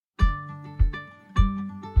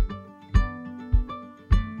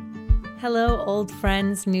Hello, old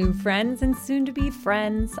friends, new friends, and soon-to-be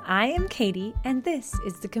friends. I am Katie, and this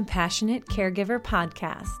is the Compassionate Caregiver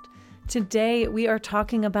Podcast. Today, we are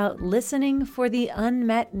talking about listening for the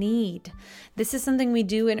unmet need. This is something we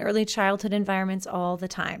do in early childhood environments all the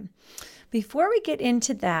time. Before we get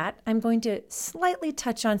into that, I'm going to slightly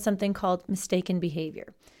touch on something called mistaken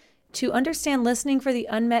behavior. To understand listening for the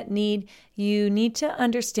unmet need, you need to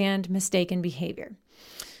understand mistaken behavior.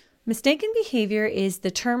 Mistaken behavior is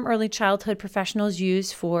the term early childhood professionals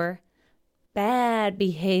use for bad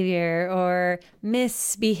behavior or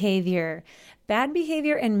misbehavior. Bad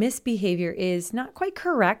behavior and misbehavior is not quite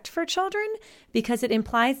correct for children because it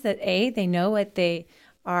implies that A, they know what they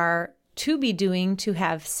are to be doing to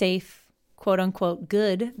have safe, quote unquote,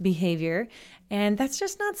 good behavior. And that's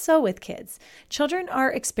just not so with kids. Children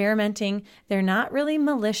are experimenting. They're not really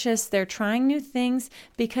malicious. They're trying new things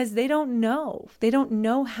because they don't know. They don't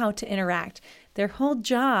know how to interact. Their whole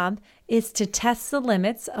job is to test the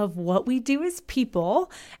limits of what we do as people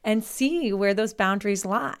and see where those boundaries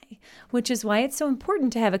lie, which is why it's so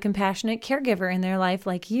important to have a compassionate caregiver in their life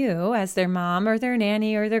like you as their mom or their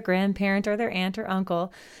nanny or their grandparent or their aunt or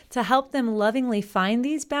uncle to help them lovingly find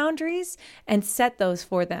these boundaries and set those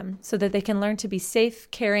for them so that they can learn to be safe,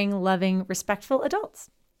 caring, loving, respectful adults.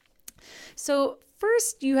 So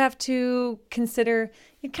first, you have to consider,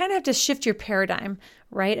 you kind of have to shift your paradigm,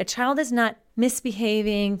 right? A child is not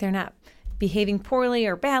misbehaving. They're not behaving poorly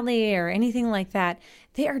or badly or anything like that.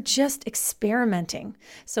 They are just experimenting.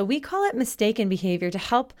 So we call it mistaken behavior to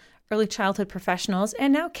help early childhood professionals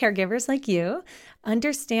and now caregivers like you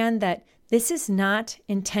understand that this is not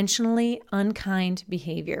intentionally unkind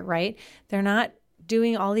behavior, right? They're not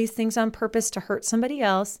doing all these things on purpose to hurt somebody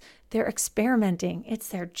else. They're experimenting. It's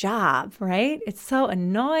their job, right? It's so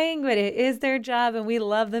annoying, but it is their job and we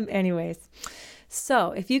love them anyways.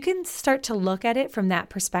 So if you can start to look at it from that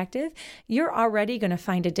perspective, you're already going to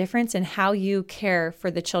find a difference in how you care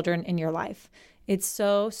for the children in your life. It's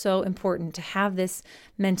so important to have this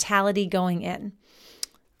mentality going in.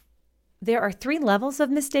 There are 3 levels of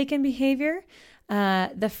mistaken behavior.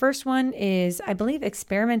 The first one is, I believe,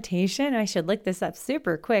 experimentation. I should look this up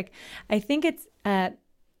super quick. I think it's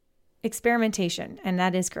experimentation, and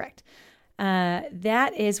that is correct.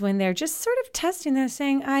 That is when they're just sort of testing. They're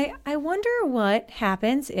saying, I wonder what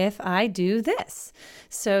happens if I do this.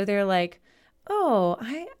 So they're like, oh,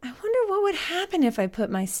 I wonder what would happen if I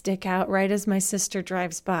put my stick out right as my sister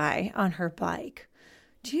drives by on her bike.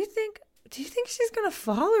 Do you think she's going to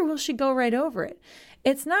fall or will she go right over it?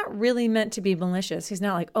 It's not really meant to be malicious. He's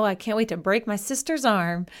not like, oh, I can't wait to break my sister's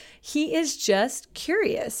arm. He is just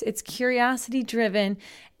curious. It's curiosity driven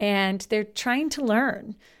and they're trying to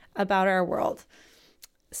learn about our world.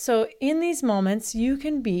 So in these moments, you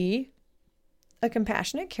can be a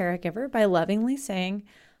compassionate caregiver by lovingly saying,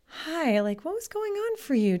 hi, like what was going on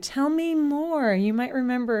for you? Tell me more. You might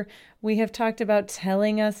remember we have talked about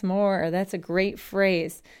telling us more. That's a great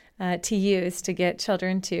phrase to use to get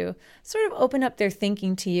children to sort of open up their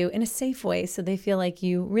thinking to you in a safe way so they feel like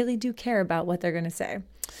you really do care about what they're going to say.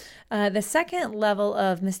 The second level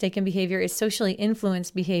of mistaken behavior is socially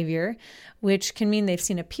influenced behavior, which can mean they've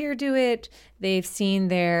seen a peer do it. They've seen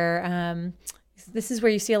this is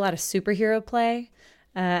where you see a lot of superhero play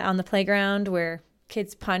on the playground where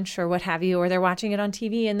kids punch or what have you, or they're watching it on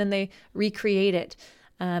TV and then they recreate it.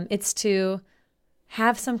 It's to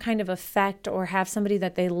have some kind of effect or have somebody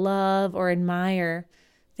that they love or admire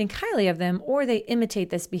think highly of them, or they imitate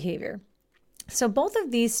this behavior. So both of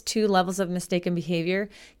these 2 levels of mistaken behavior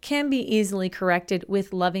can be easily corrected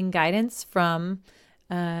with loving guidance from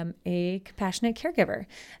a compassionate caregiver.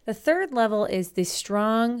 The third level is the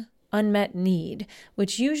strong unmet need,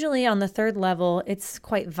 which usually on the third level, it's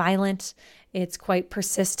quite violent, it's quite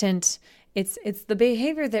persistent. It's the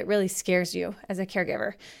behavior that really scares you as a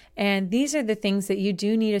caregiver. And these are the things that you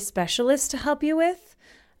do need a specialist to help you with.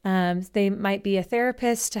 They might be a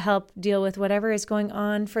therapist to help deal with whatever is going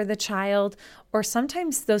on for the child. Or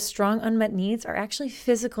sometimes those strong unmet needs are actually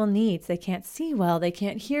physical needs. They can't see well, they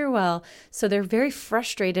can't hear well. So they're very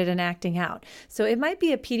frustrated and acting out. So it might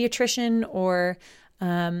be a pediatrician or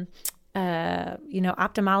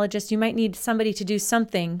ophthalmologist. You might need somebody to do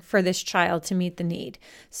something for this child to meet the need.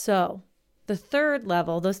 So the third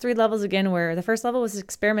level, those 3 levels again, where the first level was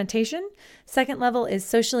experimentation, second level is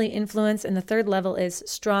socially influenced, and the third level is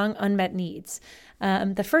strong unmet needs.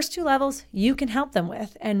 The first 2 levels you can help them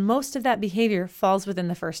with, and most of that behavior falls within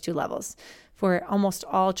the first 2 levels for almost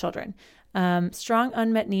all children. Strong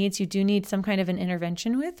unmet needs, you do need some kind of an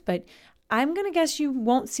intervention with, but I'm going to guess you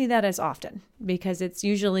won't see that as often because it's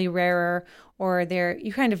usually rarer or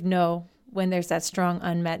you kind of know when there's that strong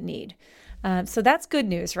unmet need. So that's good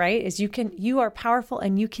news, right? Is you are powerful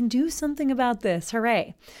and you can do something about this.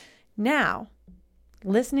 Hooray. Now,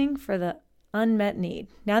 listening for the unmet need.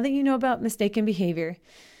 Now that you know about mistaken behavior,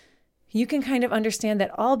 you can kind of understand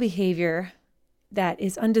that all behavior that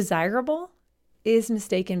is undesirable is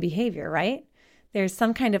mistaken behavior, right? There's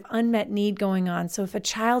some kind of unmet need going on. So if a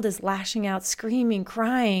child is lashing out, screaming,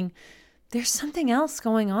 crying, there's something else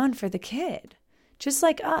going on for the kid. Just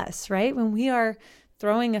like us, right? When we are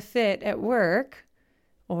throwing a fit at work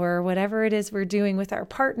or whatever it is we're doing with our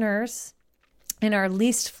partners in our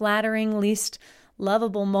least flattering, least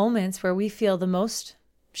lovable moments where we feel the most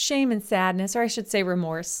shame and sadness, or I should say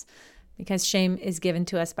remorse, because shame is given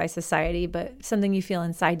to us by society, but something you feel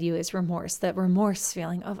inside you is remorse, that remorse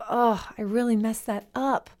feeling of, oh, I really messed that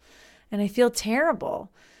up and I feel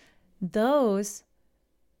terrible. Those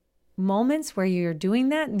moments where you're doing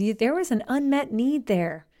that, there was an unmet need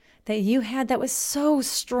there that you had that was so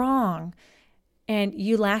strong and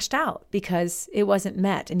you lashed out because it wasn't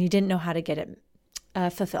met and you didn't know how to get it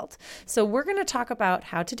fulfilled. So we're going to talk about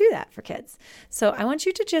how to do that for kids. So I want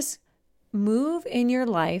you to just move in your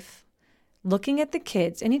life looking at the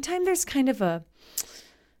kids. Anytime there's kind of a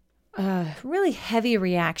really heavy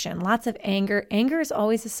reaction, lots of anger. Anger is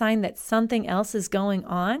always a sign that something else is going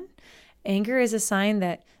on. Anger is a sign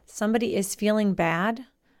that somebody is feeling bad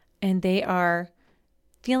and they are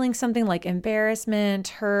feeling something like embarrassment,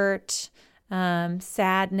 hurt,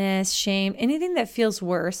 sadness, shame, anything that feels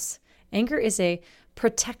worse. Anger is a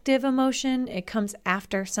protective emotion. It comes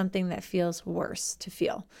after something that feels worse to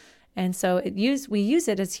feel. And so we use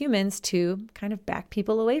it as humans to kind of back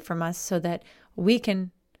people away from us so that we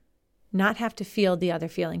can not have to feel the other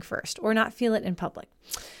feeling first or not feel it in public.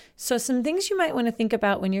 So some things you might want to think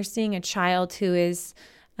about when you're seeing a child who is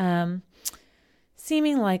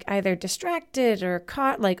seeming like either distracted or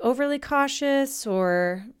like overly cautious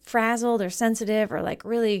or frazzled or sensitive or like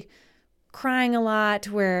really crying a lot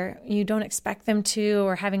where you don't expect them to,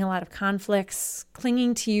 or having a lot of conflicts,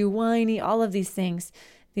 clinging to you, whiny, all of these things,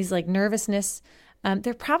 these like nervousness,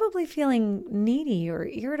 they're probably feeling needy or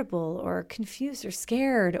irritable or confused or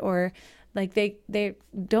scared, or like they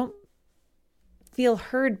don't feel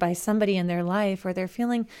heard by somebody in their life, or they're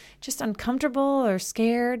feeling just uncomfortable or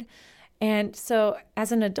scared. And so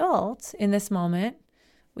as an adult in this moment,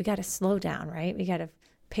 we got to slow down, right? We got to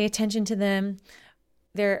pay attention to them.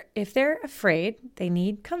 If they're afraid, they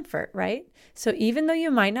need comfort, right? So even though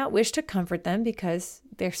you might not wish to comfort them because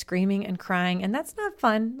they're screaming and crying, and that's not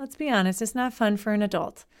fun, let's be honest, it's not fun for an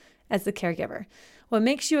adult as the caregiver. What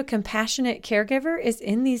makes you a compassionate caregiver is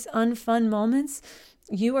in these unfun moments,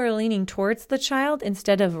 you are leaning towards the child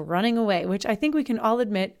instead of running away, which I think we can all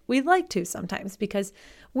admit we'd like to sometimes because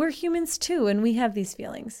we're humans too, and we have these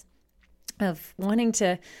feelings of wanting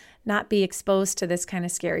to not be exposed to this kind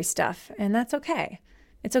of scary stuff, and that's okay.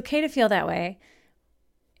 It's okay to feel that way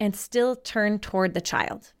and still turn toward the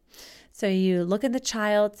child. So you look at the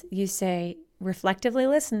child, you say, reflectively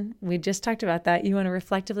listen. We just talked about that. You want to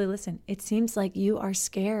reflectively listen. It seems like you are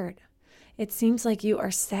scared. It seems like you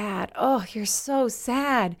are sad. Oh, you're so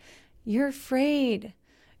sad. You're afraid.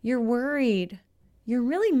 You're worried. You're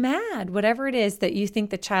really mad. Whatever it is that you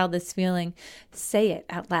think the child is feeling, say it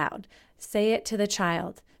out loud. Say it to the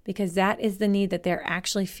child because that is the need that they're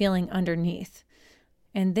actually feeling underneath.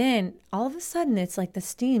 And then all of a sudden, it's like the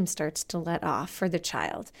steam starts to let off for the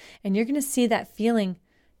child. And you're going to see that feeling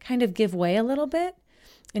kind of give way a little bit.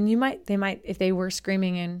 And they might, if they were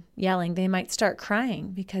screaming and yelling, they might start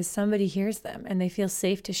crying because somebody hears them and they feel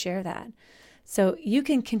safe to share that. So you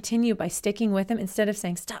can continue by sticking with them. Instead of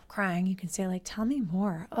saying, stop crying, you can say like, tell me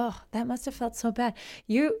more. Oh, that must have felt so bad.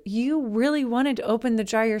 You really wanted to open the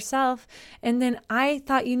jar yourself. And then I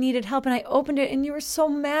thought you needed help and I opened it and you were so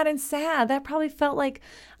mad and sad. That probably felt like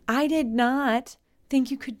I did not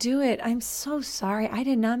think you could do it. I'm so sorry. I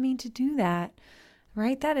did not mean to do that.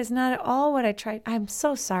 Right? That is not at all what I tried. I'm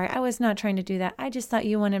so sorry. I was not trying to do that. I just thought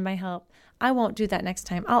you wanted my help. I won't do that next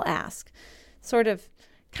time. I'll ask.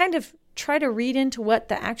 Kind of try to read into what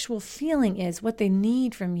the actual feeling is, what they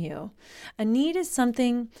need from you. A need is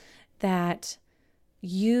something that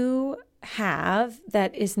you have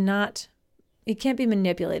that is not, it can't be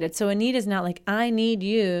manipulated. So a need is not like, I need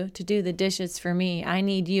you to do the dishes for me. I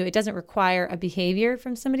need you. It doesn't require a behavior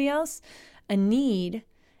from somebody else. A need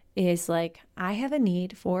is like, I have a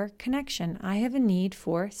need for connection. I have a need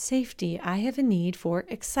for safety. I have a need for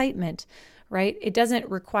excitement, right? It doesn't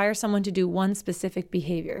require someone to do one specific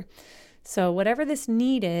behavior. So whatever this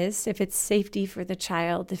need is, if it's safety for the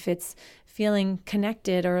child, if it's feeling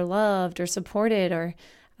connected or loved or supported or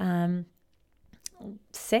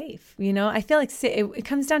safe, I feel like it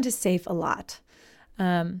comes down to safe a lot.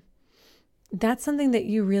 that's something that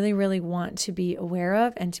you really, really want to be aware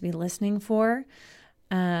of and to be listening for.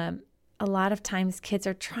 A lot of times kids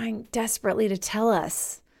are trying desperately to tell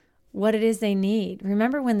us what it is they need.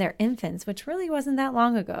 Remember when they're infants, which really wasn't that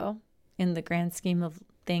long ago in the grand scheme of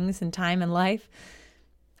things and time and life,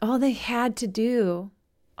 all they had to do,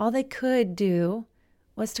 all they could do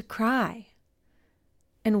was to cry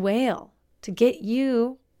and wail to get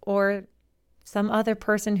you or some other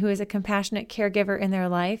person who is a compassionate caregiver in their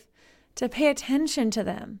life to pay attention to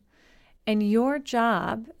them. And your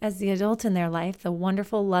job as the adult in their life, the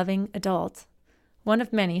wonderful, loving adult, one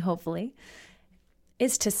of many, hopefully,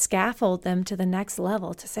 is to scaffold them to the next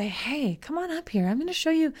level, to say, hey, come on up here. I'm going to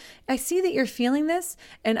show you. I see that you're feeling this,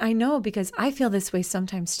 and I know because I feel this way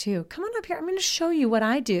sometimes too. Come on up here. I'm going to show you what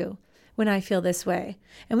I do when I feel this way.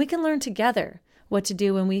 And we can learn together what to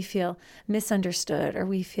do when we feel misunderstood or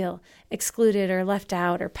we feel excluded or left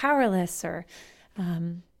out or powerless or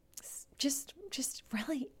just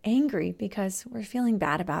really angry because we're feeling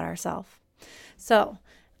bad about ourselves. So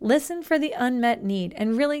listen for the unmet need.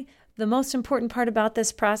 And really, the most important part about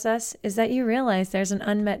this process is that you realize there's an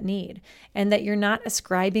unmet need and that you're not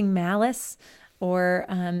ascribing malice or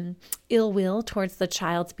ill will towards the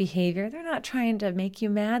child's behavior. They're not trying to make you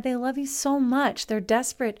mad. They love you so much. They're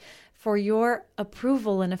desperate for your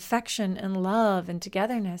approval and affection and love and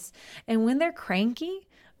togetherness. And when they're cranky,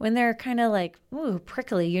 when they're kind of like, ooh,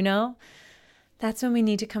 prickly, that's when we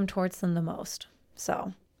need to come towards them the most.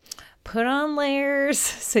 So put on layers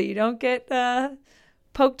so you don't get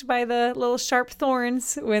poked by the little sharp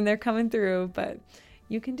thorns when they're coming through. But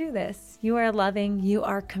you can do this. You are loving, you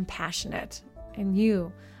are compassionate, and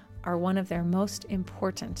you are one of their most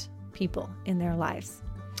important people in their lives.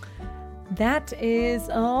 That is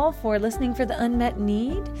all for listening for the unmet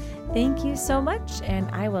need. Thank you so much, and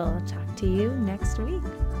I will talk to you next week.